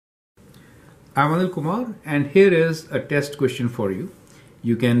I'm Anil Kumar, and here is a test question for you.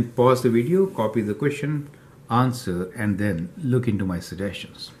 You can pause the video, copy the question, answer, and then look into my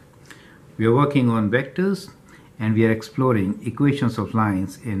suggestions. We are working on vectors and we are exploring equations of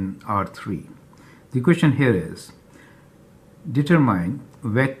lines in R3. The question here is, determine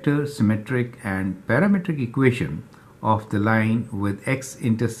vector, symmetric, and parametric equation of the line with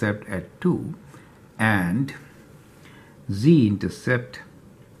x-intercept at 2 and z-intercept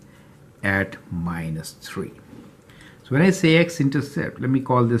at -3. So when I say x-intercept, let me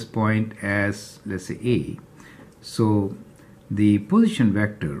call this point as, let's say, A. So the position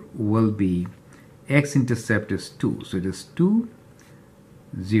vector will be x-intercept is 2. So it is 2,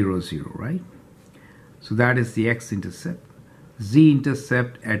 0, 0, right? So that is the x-intercept.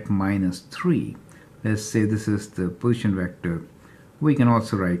 Z-intercept at -3. Let's say this is the position vector. We can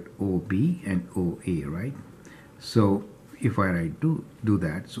also write OB and OA, right? So if I write do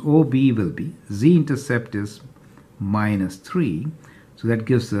that, so OB will be z-intercept is -3, so that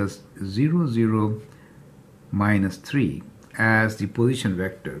gives us 0, 0, -3 as the position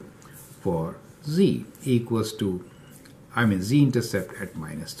vector for z equals to, z-intercept at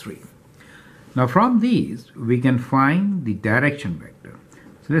 -3. Now from these we can find the direction vector.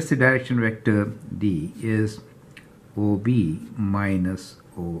 So let's say direction vector D is OB minus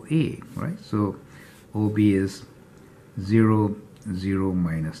OA, right? So OB is 0, 0,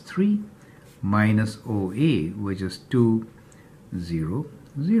 -3 minus OA, which is 2, 0,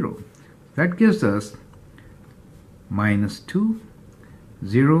 0. That gives us -2,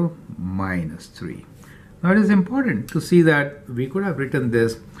 0, -3. Now it is important to see that we could have written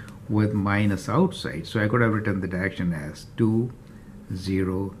this with minus outside. So I could have written the direction as 2,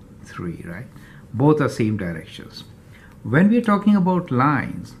 0, 3, right? Both are same directions. When we are talking about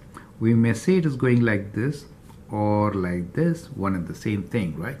lines, we may say it is going like this or like this, one and the same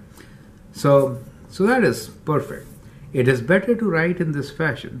thing, right? So that is perfect. It is better to write in this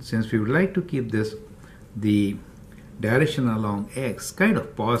fashion since we would like to keep the direction along x kind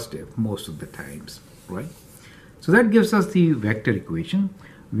of positive most of the times, right? So that gives us the vector equation.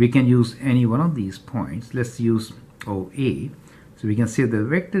 We can use any one of these points. Let's use OA. So we can say the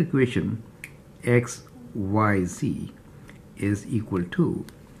vector equation x, y, z is equal to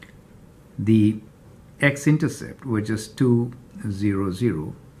the x-intercept, which is 2, 0,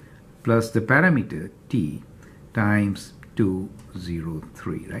 0, plus the parameter t times 2, 0,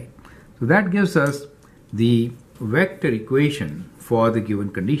 3, right? So that gives us the vector equation for the given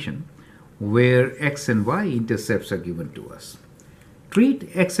condition where x and y intercepts are given to us. Treat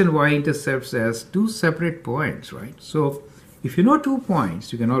x and y intercepts as two separate points, right? So if you know 2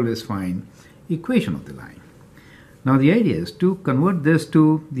 points, you can always find equation of the line. Now the idea is to convert this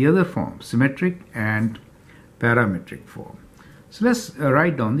to the other form, symmetric and parametric form. So let's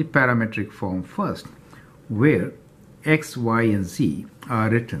write down the parametric form first, where x, y, and z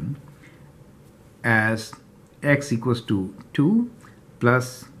are written as x equals to 2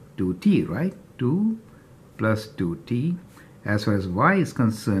 plus 2t, right? 2 plus 2t. As far as y is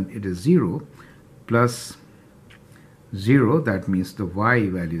concerned, it is 0 plus 0, that means the y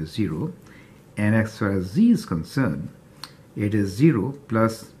value is 0. And as far as z is concerned, it is 0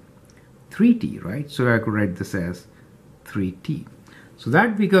 plus 3t, right? So I could write this as 3t. So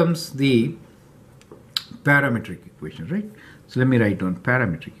that becomes the parametric equation, right? So let me write down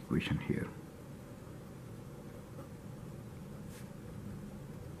parametric equation here.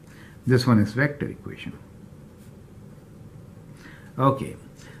 This one is vector equation. Okay,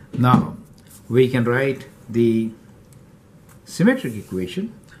 now we can write the symmetric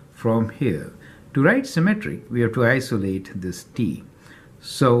equation from here. To write symmetric, we have to isolate this t.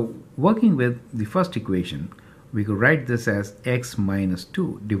 So working with the first equation, we could write this as x minus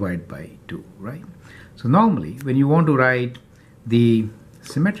 2 divided by 2, right? So normally, when you want to write the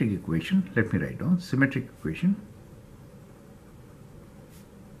symmetric equation, let me write down symmetric equation.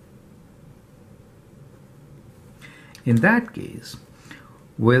 In that case,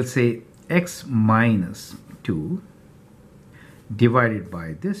 we'll say x minus 2 divided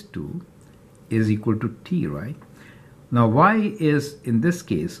by this 2 is equal to t, right? Now y is in this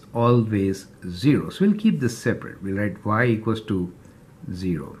case always 0, so we'll keep this separate. We'll write y equals to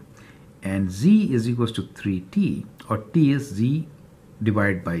 0 and z is equals to 3t, or t is z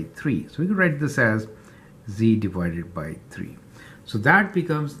divided by 3. So we can write this as z divided by 3. So that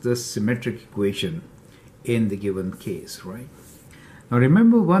becomes the symmetric equation in the given case, right? Now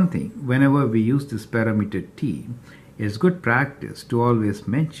remember one thing, whenever we use this parameter t, it's good practice to always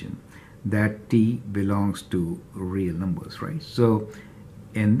mention that t belongs to real numbers, right? So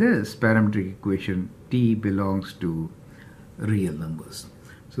in this parametric equation, t belongs to real numbers.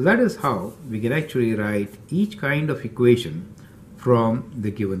 So that is how we can actually write each kind of equation from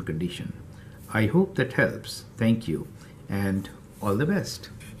the given condition. I hope that helps. Thank you and all the best.